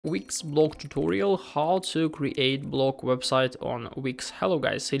Wix blog tutorial, how to create blog website on Wix. Hello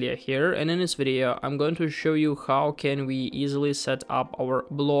guys, Ilya here, and in this video I'm going to show you how can we easily set up our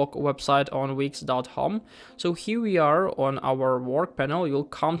blog website on wix.com. So here we are on our work panel. You'll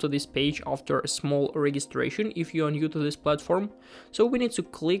come to this page after a small registration if you are new to this platform. So we need to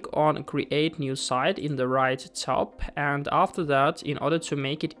click on create new site in the right top, and after that, in order to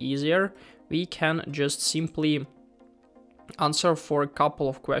make it easier, we can just simply answer for a couple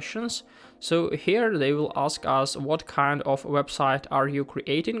of questions. So here they will ask us what kind of website are you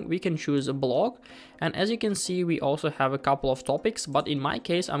creating. We can choose a blog, and as you can see we also have a couple of topics, but in my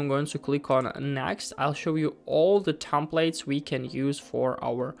case I'm going to click on next. I'll show you all the templates we can use for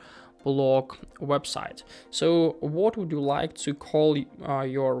our blog website. So what would you like to call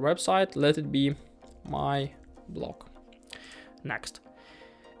your website? Let it be my blog. Next.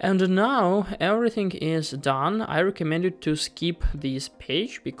 And now everything is done. I recommend you to skip this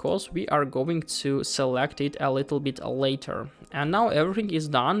page because we are going to select it a little bit later. And now everything is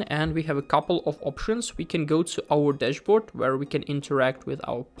done and we have a couple of options. We can go to our dashboard where we can interact with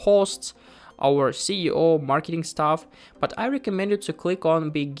our posts, our SEO, marketing stuff, but I recommend you to click on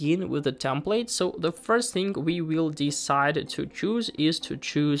begin with the template. So the first thing we will decide to choose is to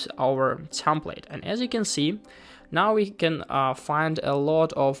choose our template. And as you can see, now we can find a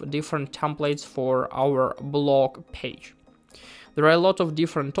lot of different templates for our blog page. There are a lot of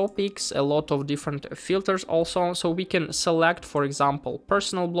different topics, a lot of different filters also, so we can select, for example,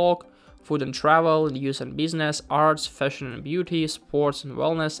 personal blog, food and travel, news and business, arts, fashion and beauty, sports and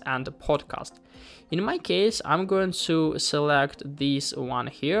wellness, and a podcast. In my case, I'm going to select this one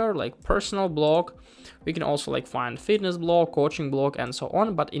here, like personal blog. We can also find fitness blog, coaching blog, and so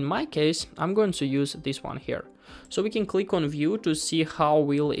on, but in my case, I'm going to use this one here. So we can click on view to see how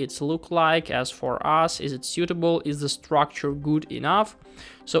will it look like. As for us, is it suitable? Is the structure good enough?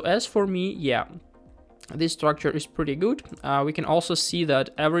 So as for me, yeah, this structure is pretty good. We can also see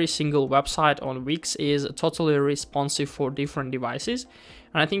that every single website on Wix is totally responsive for different devices.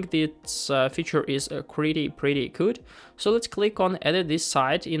 And I think this feature is pretty good. So let's click on edit this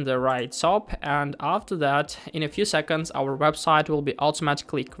site in the right top. And after that, in a few seconds, our website will be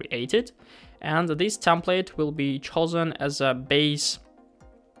automatically created. And this template will be chosen as a base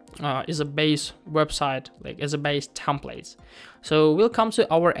website, as a base templates. So we'll come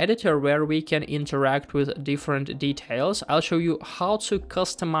to our editor where we can interact with different details. I'll show you how to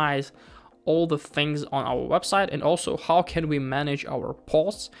customize all the things on our website and also how can we manage our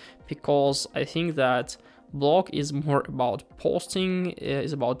posts, because I think that blog is more about posting,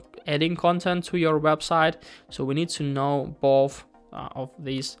 is about adding content to your website. So we need to know both of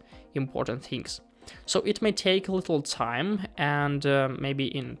these important things. So it may take a little time, and maybe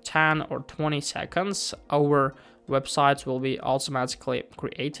in 10 or 20 seconds our websites will be automatically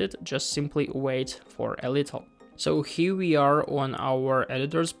created. Just simply wait for a little. So here we are on our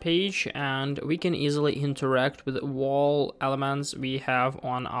editor's page, and we can easily interact with all elements we have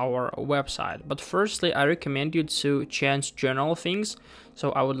on our website. But firstly, I recommend you to change general things.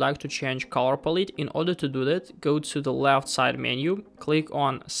 So I would like to change color palette. In order to do that, go to the left side menu, click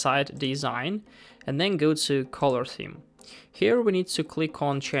on site design, and then go to color theme. Here we need to click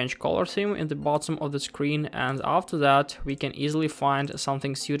on change color theme in the bottom of the screen, and after that we can easily find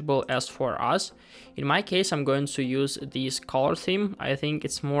something suitable as for us. In my case, I'm going to use this color theme. I think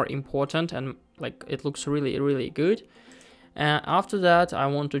it's more important and it looks really good. After that, I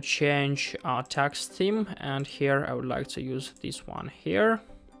want to change text theme, and here I would like to use this one here.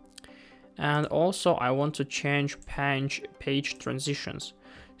 And also I want to change page transitions.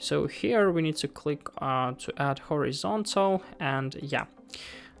 So here we need to click to add horizontal, and yeah.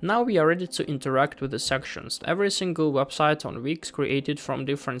 Now we are ready to interact with the sections. Every single website on Wix created from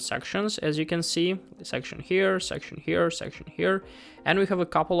different sections, as you can see, section here, section here, section here, and we have a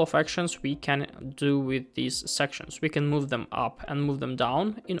couple of actions we can do with these sections. We can move them up and move them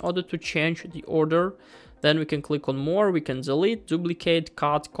down in order to change the order. Then we can click on more, we can delete, duplicate,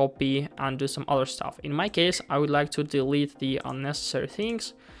 cut, copy, and do some other stuff. In my case, I would like to delete the unnecessary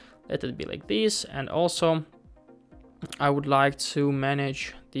things. Let it be like this, and also I would like to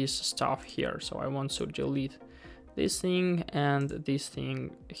manage this stuff here. So I want to delete this thing and this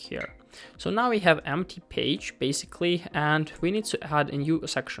thing here. So now we have empty page basically, and we need to add a new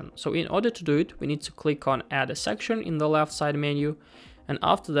section. So in order to do it, we need to click on add a section in the left side menu, and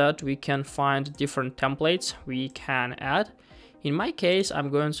after that we can find different templates we can add. In my case, I'm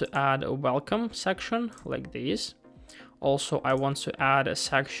going to add a welcome section like this. Also, I want to add a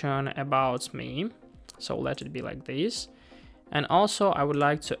section about me, so let it be like this. And also I would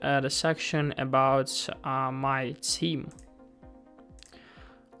like to add a section about my team.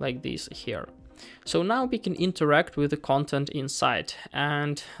 like this here. So now we can interact with the content inside,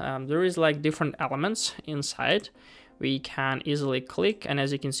 and there is like different elements inside. We can easily click, and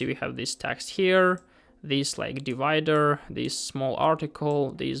as you can see, we have this text here, this like divider, this small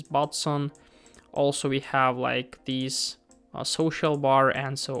article, this button. Also we have like this social bar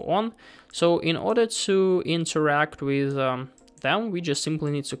and so on. So in order to interact with them, we just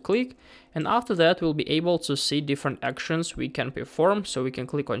simply need to click, and after that we'll be able to see different actions we can perform. So we can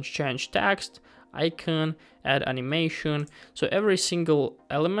click on change text, icon, add animation. So every single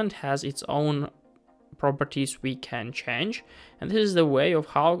element has its own properties we can change, and this is the way of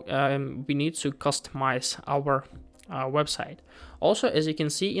how we need to customize our website. Also, as you can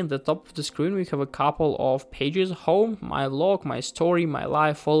see in the top of the screen, we have a couple of pages: home, my blog, my story, my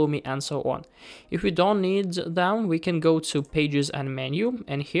life, follow me, and so on. If we don't need them, we can go to pages and menu,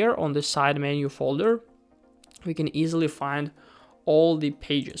 and here on the side menu folder we can easily find all the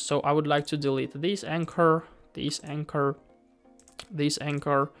pages. So I would like to delete this anchor, this anchor, this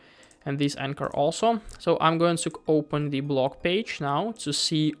anchor, and this anchor also. So I'm going to open the blog page now to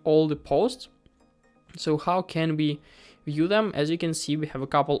see all the posts. So how can we view them? As you can see, we have a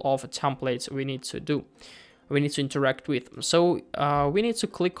couple of templates we need to do. We need to interact with them. So we need to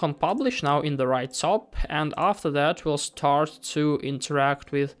click on publish now in the right top, and after that we'll start to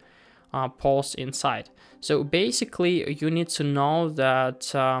interact with posts inside. So basically you need to know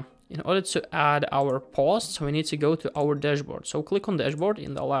that in order to add our posts, we need to go to our dashboard. So click on dashboard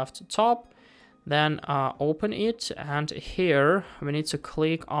in the left top, then open it, and here we need to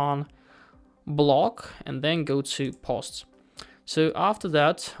click on blog and then go to posts. So after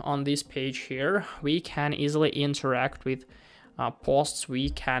that, on this page here, we can easily interact with posts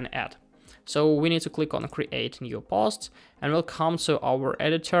we can add. So we need to click on create new post, and we'll come to our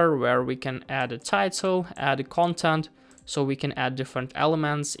editor where we can add a title, add content. So we can add different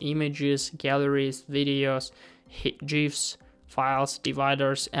elements, images, galleries, videos, GIFs, files,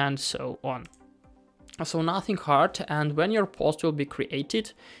 dividers, and so on. So nothing hard, and when your post will be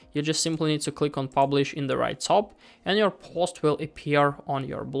created, you just simply need to click on publish in the right top, and your post will appear on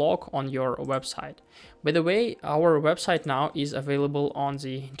your blog, on your website. By the way, our website now is available on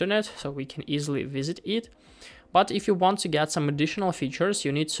the internet, so we can easily visit it. But if you want to get some additional features,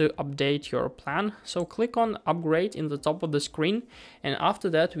 you need to update your plan. So click on upgrade in the top of the screen, and after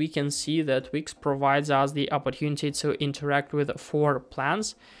that we can see that Wix provides us the opportunity to interact with 4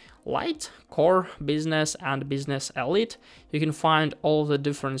 plans: Lite, Core, Business, and Business Elite. You can find all the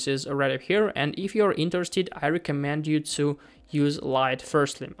differences right up here, and if you're interested, I recommend you to use Lite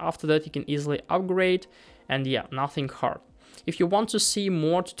firstly. After that you can easily upgrade, and yeah, nothing hard. If you want to see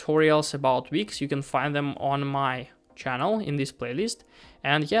more tutorials about Wix, you can find them on my channel in this playlist.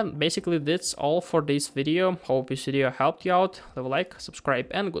 And yeah, basically that's all for this video. Hope this video helped you out. Leave a like, subscribe,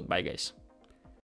 and goodbye guys.